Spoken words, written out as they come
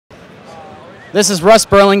This is Russ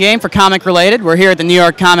Burlingame for Comic Related. We're here at the New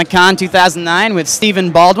York Comic Con 2009 with Stephen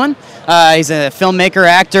Baldwin. He's a filmmaker,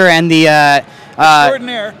 actor, and the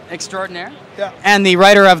extraordinaire. Yeah. And the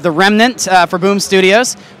writer of The Remnant for Boom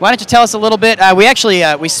Studios. Why don't you tell us a little bit?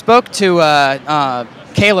 We spoke to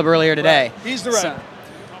Caleb earlier today. Right. He's the writer.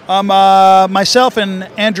 Myself and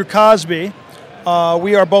Andrew Cosby,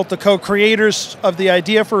 we are both the co-creators of the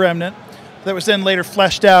idea for Remnant that was then later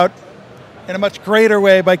fleshed out in a much greater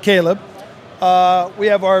way by Caleb. We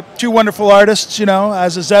have our two wonderful artists,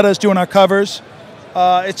 as Azetta is doing our covers.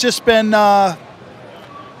 It's just been over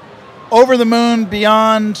the moon,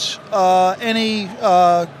 beyond any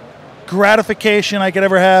gratification I could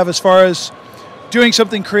ever have as far as doing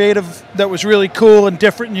something creative that was really cool and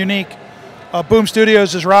different and unique. Boom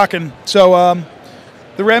Studios is rocking. So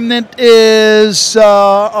The Remnant is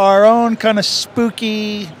our own kind of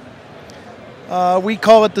spooky, we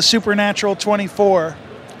call it the Supernatural 24.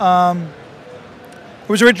 It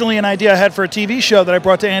was originally an idea I had for a TV show that I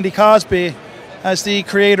brought to Andy Cosby as the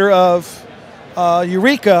creator of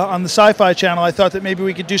Eureka on the Sci-Fi Channel. I thought that maybe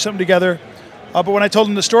we could do something together. But when I told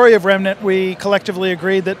him the story of Remnant, we collectively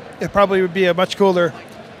agreed that it probably would be a much cooler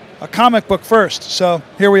comic book first. So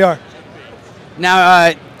here we are.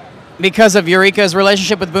 Now, because of Eureka's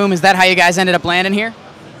relationship with Boom, is that how you guys ended up landing here?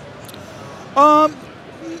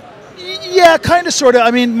 Yeah, kind of, sort of.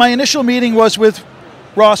 I mean, my initial meeting was with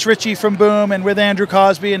Ross Ritchie from Boom and with Andrew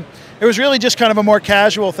Cosby, and it was really just kind of a more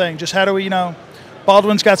casual thing. Just how do we,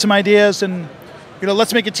 Baldwin's got some ideas, and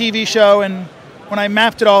let's make a TV show. And when I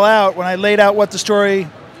mapped it all out, when I laid out what the story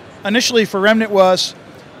initially for Remnant was,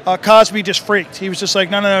 Cosby just freaked. He was just like,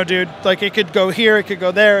 no, dude. Like, it could go here, it could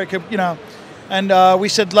go there, it could, And we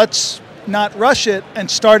said, let's not rush it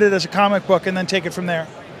and start it as a comic book and then take it from there.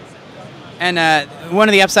 And one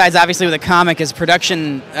of the upsides, obviously, with a comic is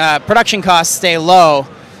production costs stay low.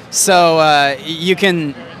 So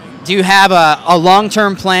do you have a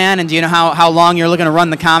long-term plan, and do you know how long you're looking to run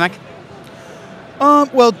the comic?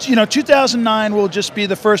 Well, 2009 will just be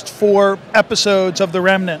the first 4 episodes of The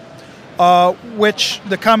Remnant, which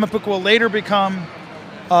the comic book will later become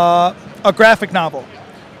a graphic novel.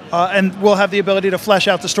 And we'll have the ability to flesh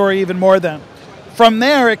out the story even more then. From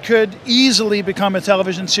there, it could easily become a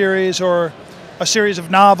television series or a series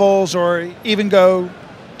of novels, or even go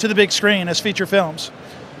to the big screen as feature films.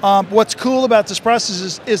 What's cool about this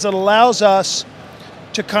process is it allows us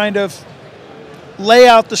to kind of lay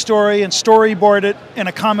out the story and storyboard it in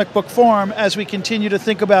a comic book form as we continue to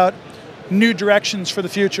think about new directions for the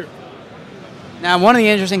future. Now, one of the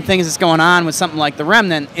interesting things that's going on with something like The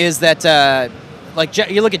Remnant is that,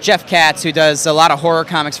 you look at Jeff Katz, who does a lot of horror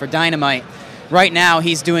comics for Dynamite. Right now,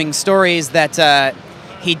 he's doing stories that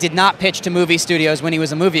he did not pitch to movie studios when he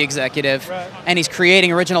was a movie executive, right. And he's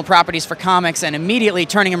creating original properties for comics and immediately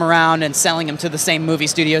turning them around and selling them to the same movie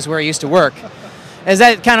studios where he used to work. Is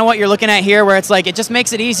that kind of what you're looking at here, where it's like it just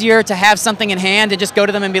makes it easier to have something in hand and just go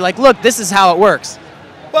to them and be like, look, this is how it works?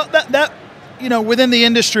 Well, that within the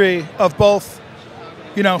industry of both,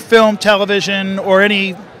 film, television, or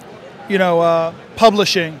any,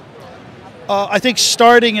 publishing, I think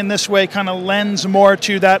starting in this way kind of lends more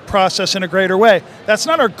to that process in a greater way. That's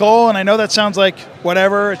not our goal, and I know that sounds like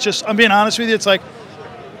whatever. It's just, I'm being honest with you, it's like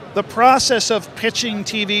the process of pitching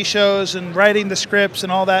TV shows and writing the scripts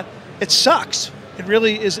and all that, it sucks. It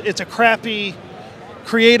really is. It's a crappy,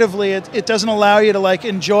 creatively, it doesn't allow you to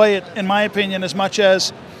enjoy it, in my opinion, as much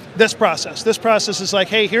as this process. This process is like,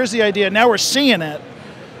 hey, here's the idea. Now we're seeing it.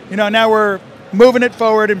 Now we're moving it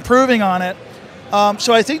forward, improving on it.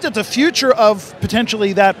 So I think that the future of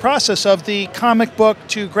potentially that process of the comic book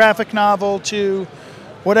to graphic novel to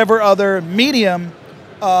whatever other medium,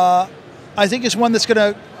 I think is one that's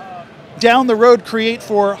going to, down the road, create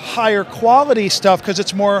for higher quality stuff because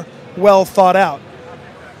it's more well thought out.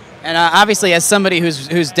 And obviously, as somebody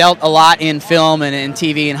who's dealt a lot in film and in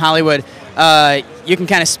TV and Hollywood, you can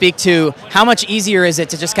kind of speak to how much easier is it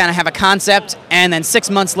to just kind of have a concept and then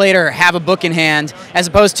 6 months later have a book in hand, as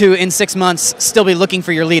opposed to in 6 months still be looking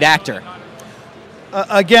for your lead actor?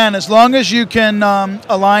 Again, as long as you can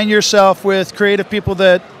align yourself with creative people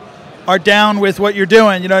that are down with what you're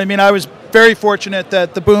doing, I was very fortunate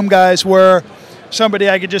that the Boom guys were somebody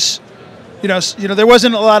I could just, there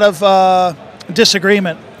wasn't a lot of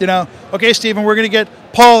disagreement. Okay, Stephen, we're going to get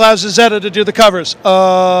Paul Azazetta to do the covers.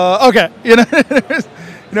 Okay,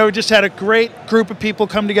 we just had a great group of people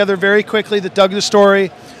come together very quickly that dug the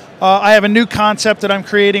story. I have a new concept that I'm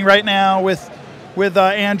creating right now with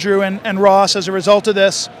Andrew and Ross as a result of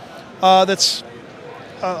this. That's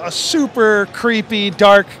a super creepy,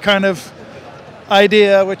 dark kind of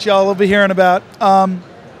idea, which y'all will be hearing about.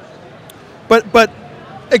 But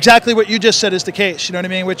exactly what you just said is the case. You know what I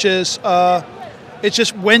mean? Which is, it's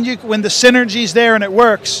just when the synergy's there and it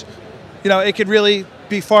works, you know, it could really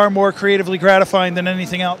be far more creatively gratifying than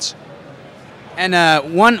anything else. And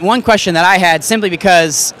one question that I had, simply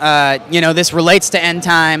because you know, this relates to end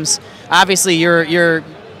times. Obviously, you're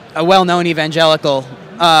a well-known evangelical.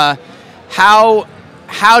 How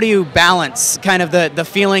do you balance kind of the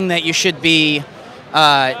feeling that you should be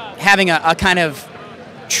having a kind of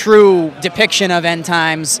true depiction of end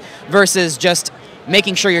times versus just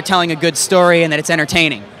making sure you're telling a good story and that it's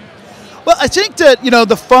entertaining? Well, I think that, you know,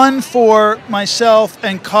 the fun for myself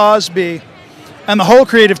and Cosby and the whole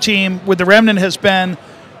creative team with The Remnant has been,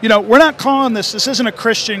 you know, we're not calling this isn't a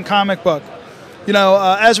Christian comic book. You know,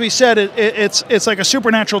 as we said, it's like a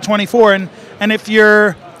Supernatural 24, and if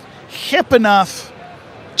you're hip enough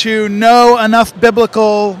to know enough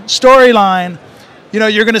biblical storyline, you know,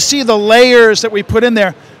 you're going to see the layers that we put in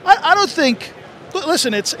there. I don't think,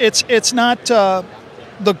 listen, it's not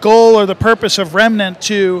the goal or the purpose of Remnant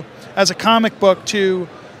to, as a comic book, to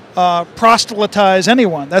proselytize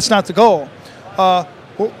anyone. That's not the goal.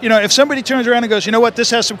 You know, if somebody turns around and goes, you know what, this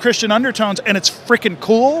has some Christian undertones and it's freaking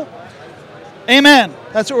cool, amen.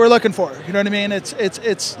 That's what we're looking for. You know what I mean?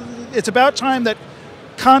 It's about time that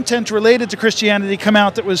content related to Christianity come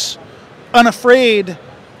out that was unafraid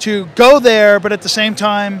to go there, but at the same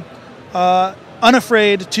time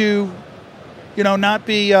unafraid to, you know, not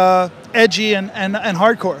be edgy and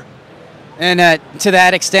hardcore. And to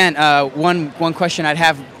that extent, one question I'd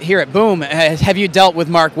have here at Boom, have you dealt with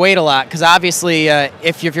Mark Waid a lot? Because obviously,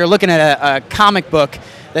 if you're looking at a comic book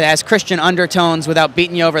that has Christian undertones without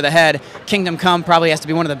beating you over the head, Kingdom Come probably has to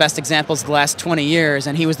be one of the best examples of the last 20 years,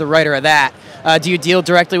 and he was the writer of that. Do you deal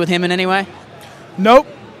directly with him in any way? Nope.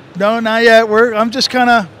 No, not yet. I'm just kind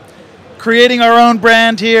of creating our own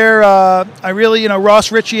brand here. I really, you know,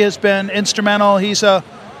 Ross Ritchie has been instrumental. He's a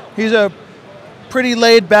pretty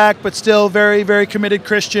laid back, but still very, very committed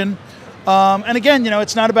Christian. And again, you know,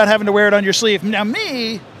 it's not about having to wear it on your sleeve. Now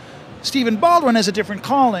me, Stephen Baldwin, has a different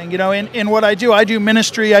calling. You know, in what I do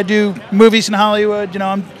ministry, I do movies in Hollywood. You know,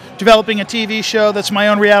 I'm developing a TV show that's my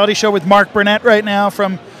own reality show with Mark Burnett right now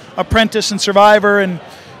from Apprentice and Survivor. And,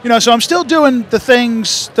 you know, so I'm still doing the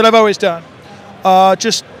things that I've always done.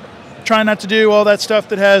 Just trying not to do all that stuff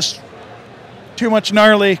that has too much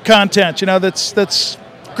gnarly content, you know, that's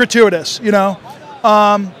gratuitous, you know.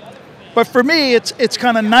 But for me, it's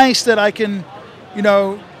kind of nice that I can, you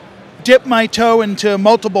know, dip my toe into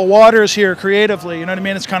multiple waters here creatively. You know what I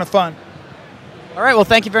mean? It's kind of fun. All right. Well,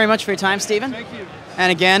 thank you very much for your time, Stephen. Thank you.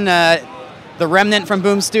 And again, The Remnant from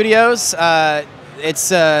Boom Studios.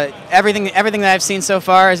 It's everything that I've seen so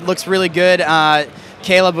far looks really good.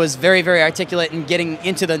 Caleb was very, very articulate in getting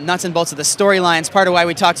into the nuts and bolts of the storylines, part of why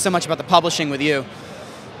we talked so much about the publishing with you.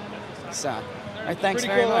 So, all right, thanks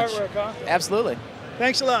Pretty very cool much. Artwork, huh? Absolutely.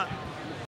 Thanks a lot.